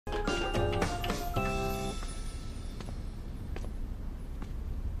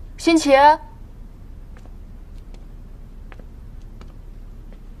辛奇，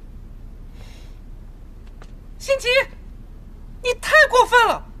辛奇，你太过分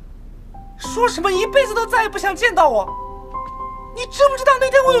了！说什么一辈子都再也不想见到我，你知不知道那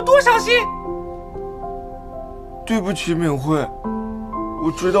天我有多伤心？对不起，敏慧，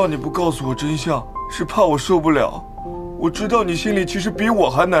我知道你不告诉我真相是怕我受不了，我知道你心里其实比我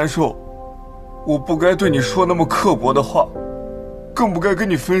还难受，我不该对你说那么刻薄的话，更不该跟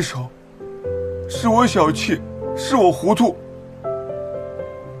你分手。是我小气，是我糊涂。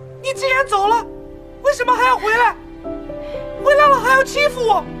你既然走了，为什么还要回来？回来了还要欺负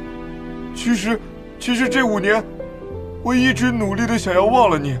我？其实这5年，我一直努力的想要忘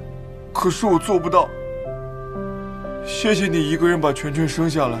了你，可是我做不到。谢谢你一个人把全全生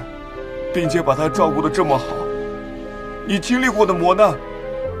下来，并且把他照顾得这么好。你经历过的磨难，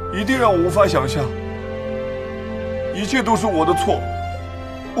一定让我无法想象。一切都是我的错，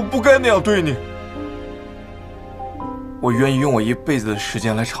我不该那样对你。我愿意用我一辈子的时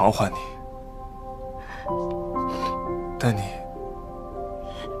间来偿还你，但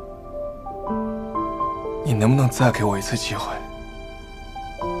你能不能再给我一次机会？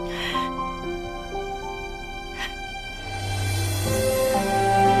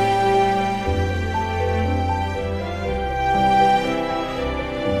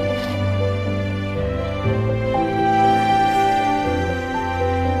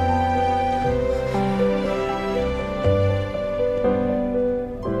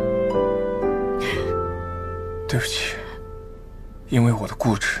对不起，因为我的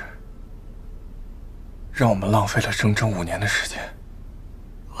固执，让我们浪费了整整5年的时间。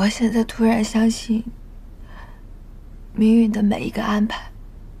我现在突然相信，命运的每一个安排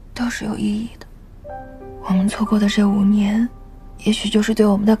都是有意义的。我们错过的这5年，也许就是对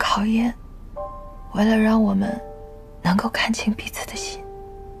我们的考验，为了让我们能够看清彼此的心。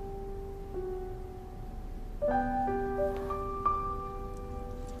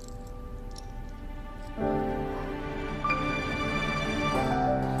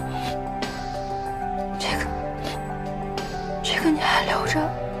这个你还留着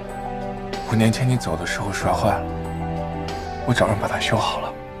？5年前你走的时候摔坏了，我找人把它修好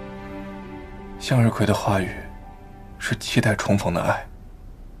了。向日葵的花语是期待重逢的爱，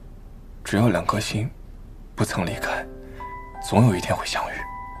只要2颗心不曾离开，总有一天会相遇。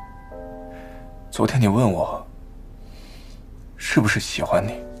昨天你问我是不是喜欢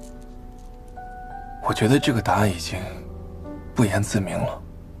你，我觉得这个答案已经不言自明了。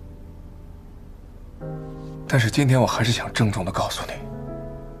但是今天我还是想郑重地告诉你，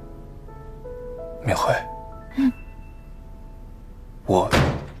敏慧，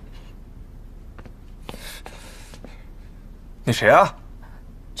你谁啊？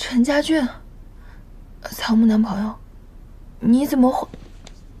陈家俊，草木男朋友，你怎么会？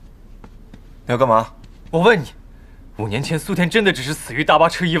你要干嘛？我问你，5年前苏田真的只是死于大巴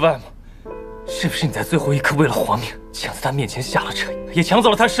车意外吗？是不是你在最后一刻为了活命，抢在他面前下了车，也抢走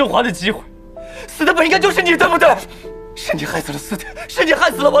了他升华的机会？死的本应该就是你，对不对？是你害死了苏田，是你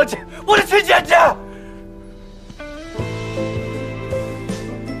害死了王姐，我的亲姐姐。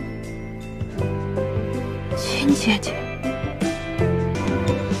亲姐姐。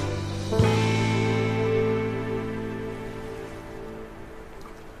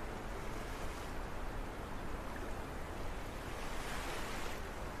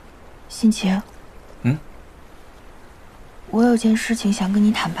辛奇，我有件事情想跟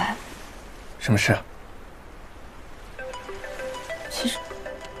你坦白。什么事？其实，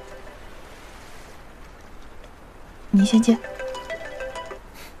你先接。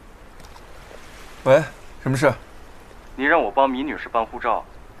喂，什么事？你让我帮米女士办护照，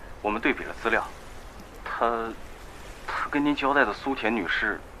我们对比了资料，她跟您交代的苏田女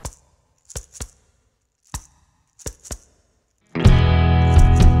士。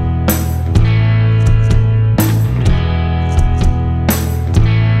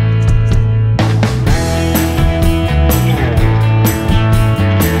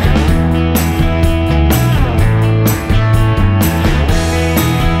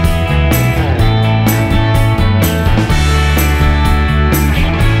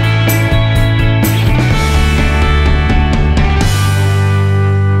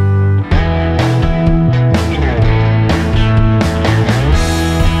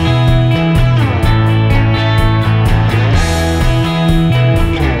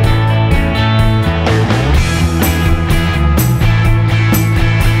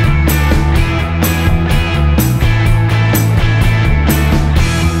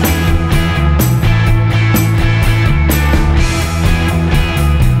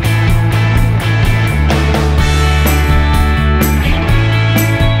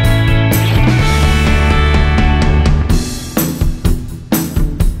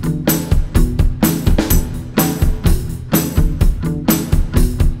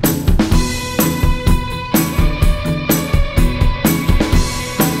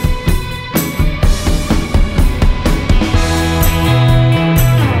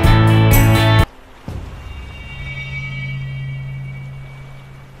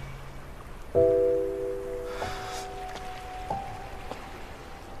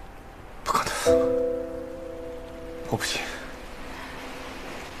不信，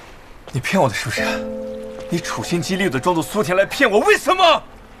你骗我的是不是？你处心积虑的装作苏田来骗我，为什么？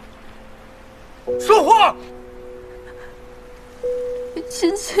说话！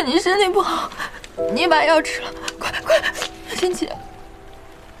辛奇，你身体不好，你把药吃了，快！辛奇，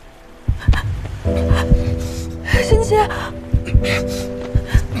辛奇，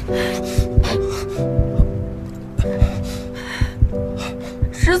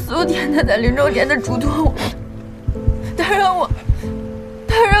是苏田他在临终前的嘱托我，他让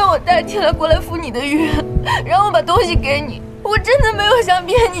我代替了过来赴你的约，让我把东西给你。我真的没有想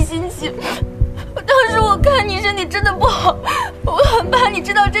骗你，辛奇。当时我看你身体真的不好，我很怕你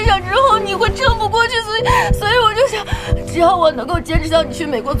知道真相之后你会撑不过去，所以我就想，只要我能够坚持到你去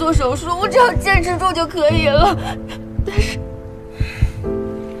美国做手术，我只要坚持住就可以了。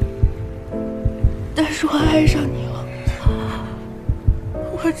但是我爱上你了，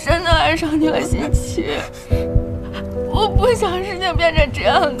我真的爱上你了，辛奇。我不想事情变成这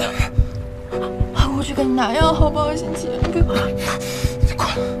样的。我去给你拿药好不好，辛奇？你滚！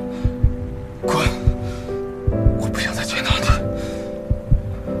我不想再见到你。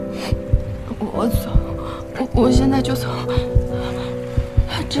我走，我现在就走。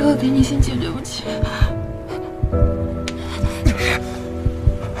这个给你，辛奇，对不起。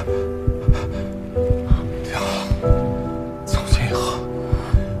挺好，从今以后，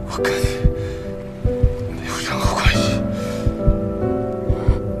我跟你没有任何关系。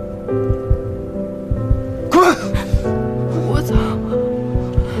滚！我走。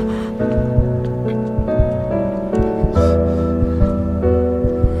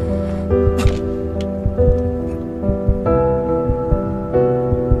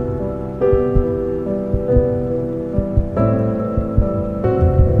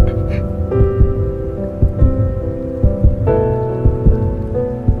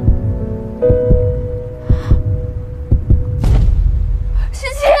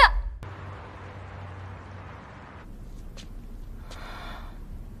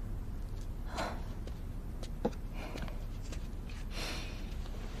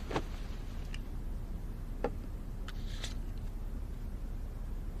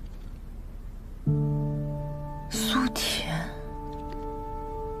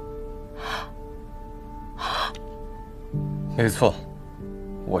没错，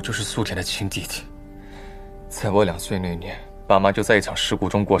我就是苏田的亲弟弟。在我2岁那年，爸妈就在一场事故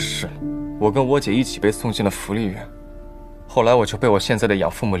中过世了。我跟我姐一起被送进了福利院，后来我就被我现在的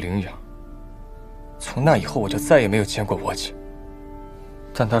养父母领养。从那以后，我就再也没有见过我姐。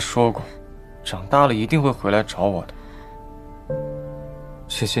但她说过，长大了一定会回来找我的。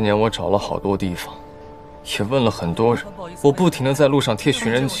这些年，我找了好多地方，也问了很多人。我不停地在路上贴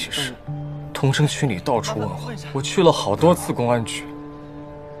寻人启事。同城群里到处问话，我去了好多次公安局，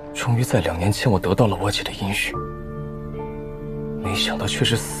终于在2年前我得到了我姐的音讯，没想到却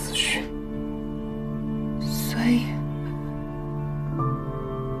是死讯。所以，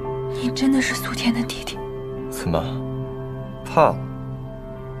你真的是苏田的弟弟？怎么，怕了？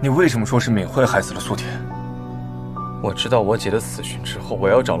你为什么说是敏慧害死了苏田？我知道我姐的死讯之后，我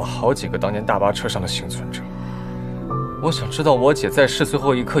又找了好几个当年大巴车上的幸存者。我想知道我姐在世最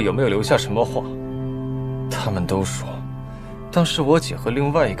后一刻有没有留下什么话。他们都说，当时我姐和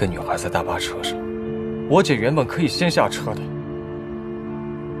另外一个女孩在大巴车上，我姐原本可以先下车的，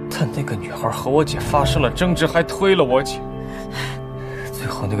但那个女孩和我姐发生了争执，还推了我姐。最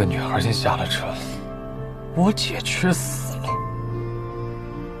后那个女孩先下了车，我姐却死了。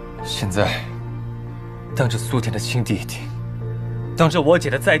现在，当着苏田的亲弟弟，当着我姐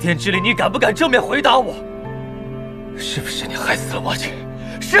的在天之灵，你敢不敢正面回答我？是不是你害死了我姐？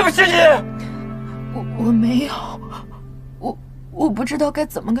是不是你？我没有，我不知道该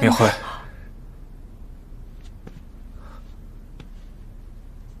怎么跟你。敏慧，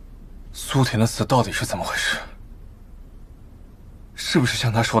苏田的死到底是怎么回事？是不是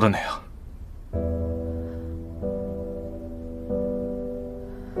像他说的那样？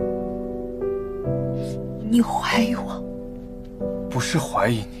你怀疑我？不是怀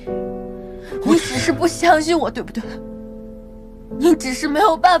疑你，你只是不相信我，对不对？你只是没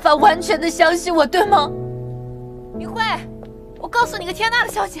有办法完全的相信我，对吗？明慧，我告诉你个天大的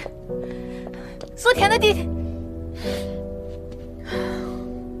消息，苏田的弟弟。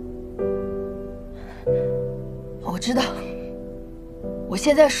我知道，我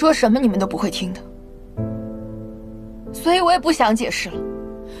现在说什么你们都不会听的，所以我也不想解释了。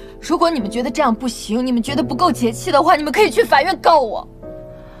如果你们觉得这样不行，你们觉得不够解气的话，你们可以去法院告我。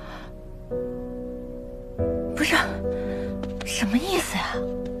不是，什么意思呀？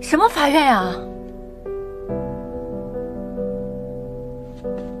什么法院呀？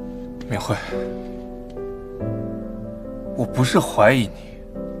敏慧，我不是怀疑你，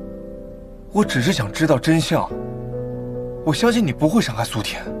我只是想知道真相。我相信你不会伤害苏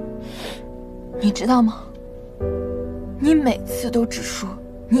田。你知道吗？你每次都只说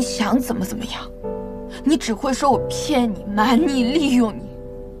你想怎么样，你只会说我骗你、瞒你、利用你。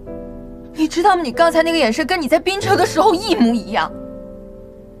你知道吗？你刚才那个眼神跟你在冰车的时候一模一样。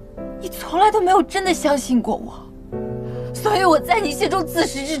你从来都没有真的相信过我，所以我在你心中自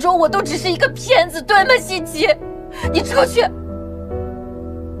始至终我都只是一个骗子，对吗，辛奇？你出去！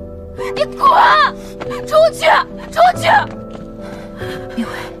你滚！出去！出去！明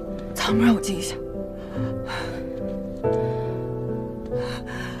慧，草木让我静一下。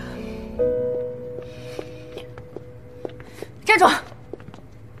站住！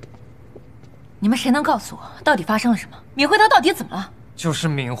你们谁能告诉我到底发生了什么？敏慧她到底怎么了？就是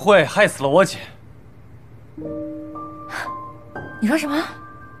敏慧害死了我姐。你说什么？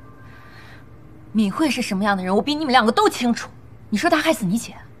敏慧是什么样的人，我比你们两个都清楚。你说她害死你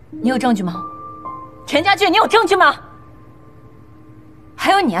姐，你有证据吗？陈家俊，你有证据吗？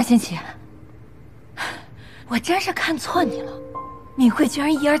还有你啊，辛奇，我真是看错你了。敏慧居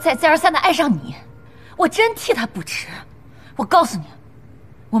然一而再再而三的爱上你，我真替她不值。我告诉你，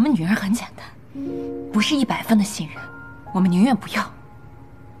我们女人很简单，不是100分的信任，我们宁愿不要。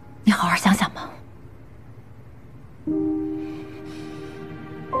你好好想想吧。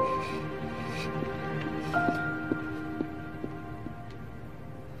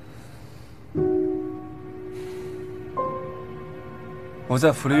我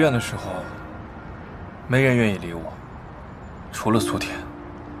在福利院的时候，没人愿意理我，除了苏田。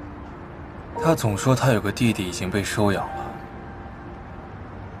他总说他有个弟弟已经被收养了，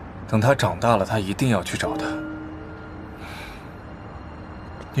等他长大了，他一定要去找他。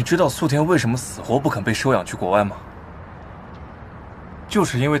你知道苏田为什么死活不肯被收养去国外吗？就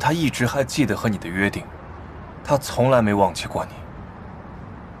是因为他一直还记得和你的约定，他从来没忘记过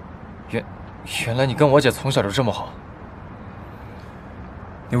你。原来你跟我姐从小就这么好。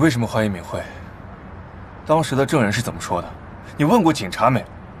你为什么怀疑敏慧？当时的证人是怎么说的？你问过警察没？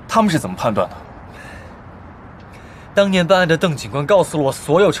他们是怎么判断的？当年办案的邓警官告诉了我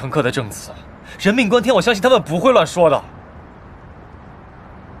所有乘客的证词，人命关天，我相信他们不会乱说的。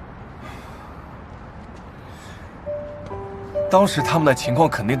当时他们的情况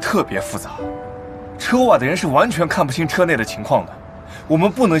肯定特别复杂，车外的人是完全看不清车内的情况的，我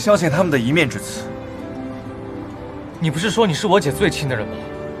们不能相信他们的一面之词。你不是说你是我姐最亲的人吗？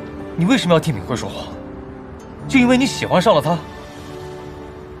你为什么要替敏慧说话？就因为你喜欢上了她？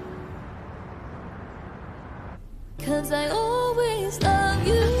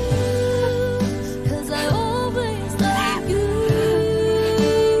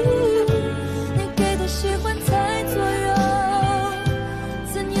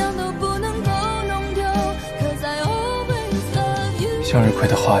向日葵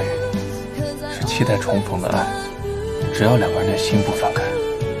的话语是期待重逢的爱，只要两个人的心不分开，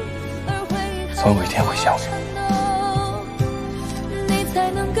总有一天会相遇。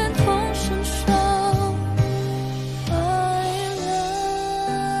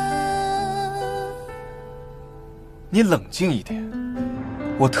你冷静一点，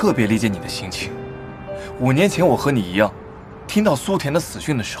我特别理解你的心情。5年前我和你一样，听到苏田的死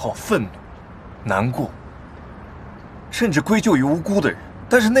讯的时候，愤怒、难过，甚至归咎于无辜的人，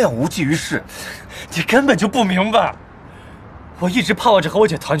但是那样无济于事。你根本就不明白，我一直盼望着和我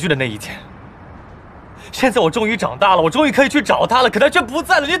姐团聚的那一天。现在我终于长大了，我终于可以去找她了，可她却不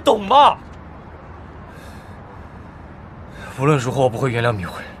在了，你懂吗？无论如何，我不会原谅敏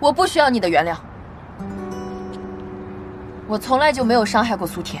慧。我不需要你的原谅，我从来就没有伤害过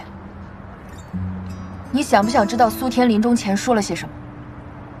苏田。你想不想知道苏田临终前说了些什么？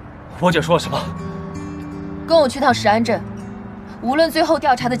我姐说了什么？跟我去趟石安镇，无论最后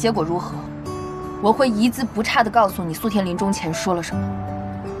调查的结果如何，我会一字不差地告诉你苏田临终前说了什么。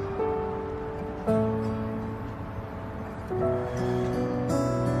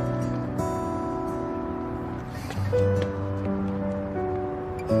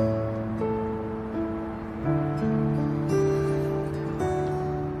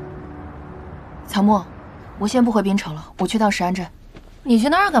草木，我先不回滨城了，我去趟石安镇。你去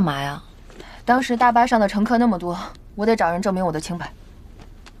那儿干嘛呀？当时大巴上的乘客那么多，我得找人证明我的清白。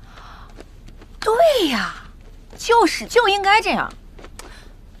对呀，就应该这样。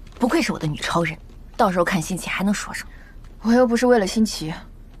不愧是我的女超人，到时候看辛奇还能说什么？我又不是为了辛奇。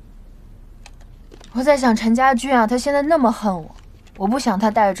我在想陈家俊啊，他现在那么恨我，我不想他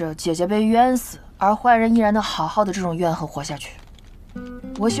带着姐姐被冤死，而坏人依然能好好的这种怨恨活下去。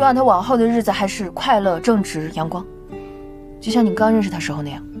我希望他往后的日子还是快乐、正直、阳光，就像你刚认识他时候那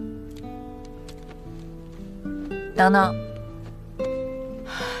样。等等，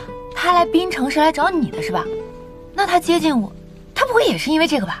他来滨城是来找你的是吧？那他接近我，他不会也是因为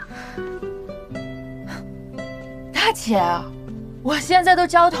这个吧？大姐，我现在都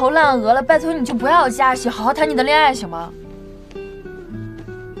焦头烂额了，拜托你就不要有假戏，好好谈你的恋爱行吗？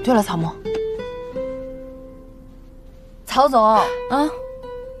对了，曹沫，曹总啊，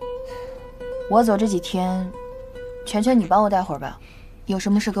我走这几天，全权你帮我带会儿吧，有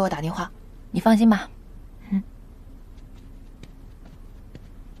什么事给我打电话。你放心吧。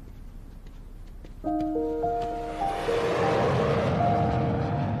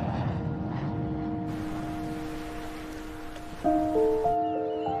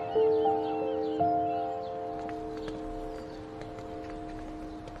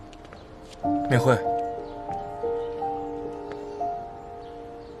美惠，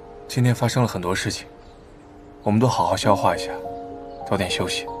今天发生了很多事情，我们都好好消化一下，早点休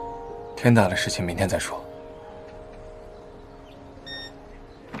息。天大的事情明天再说。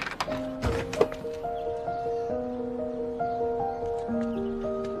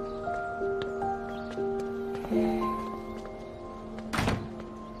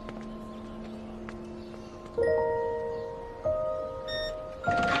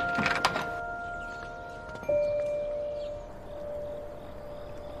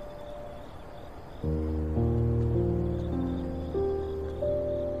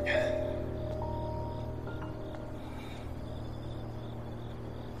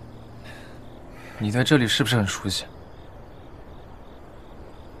你在这里是不是很熟悉？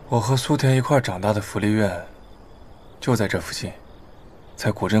我和苏田一块长大的福利院，就在这附近，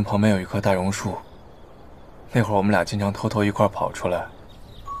在古镇旁边有一棵大榕树。那会儿我们俩经常偷偷一块跑出来，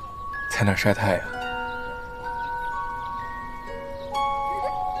在那儿晒太阳。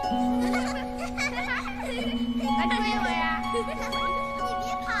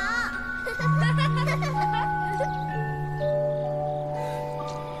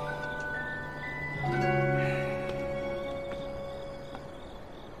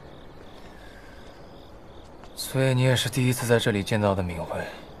所以你也是第一次在这里见到的敏慧。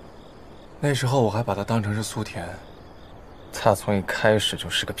那时候我还把她当成是苏田，他从一开始就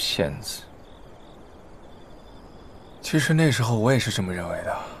是个骗子。其实那时候我也是这么认为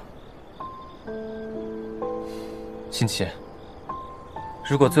的。辛奇，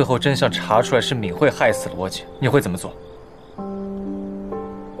如果最后真相查出来是敏慧害死了我姐，你会怎么做？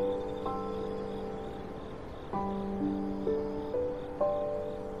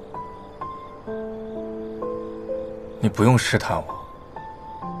你不用试探我，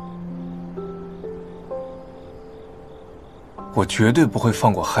我绝对不会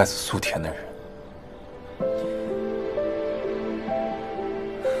放过害死苏田的人。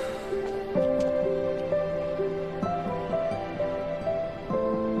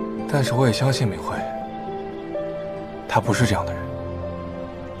但是我也相信敏慧，她不是这样的人。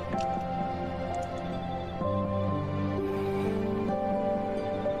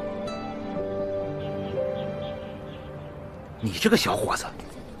你这个小伙子，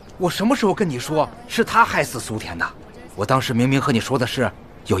我什么时候跟你说是他害死苏田的？我当时明明和你说的是，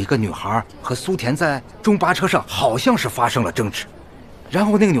有一个女孩和苏田在中巴车上好像是发生了争执，然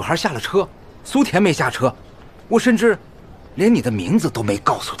后那个女孩下了车，苏田没下车，我甚至连你的名字都没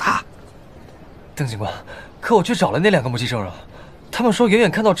告诉他。邓警官，可我去找了那两个目击证人，他们说远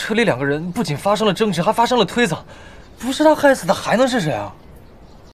远看到车里两个人不仅发生了争执，还发生了推搡，不是他害死的还能是谁啊？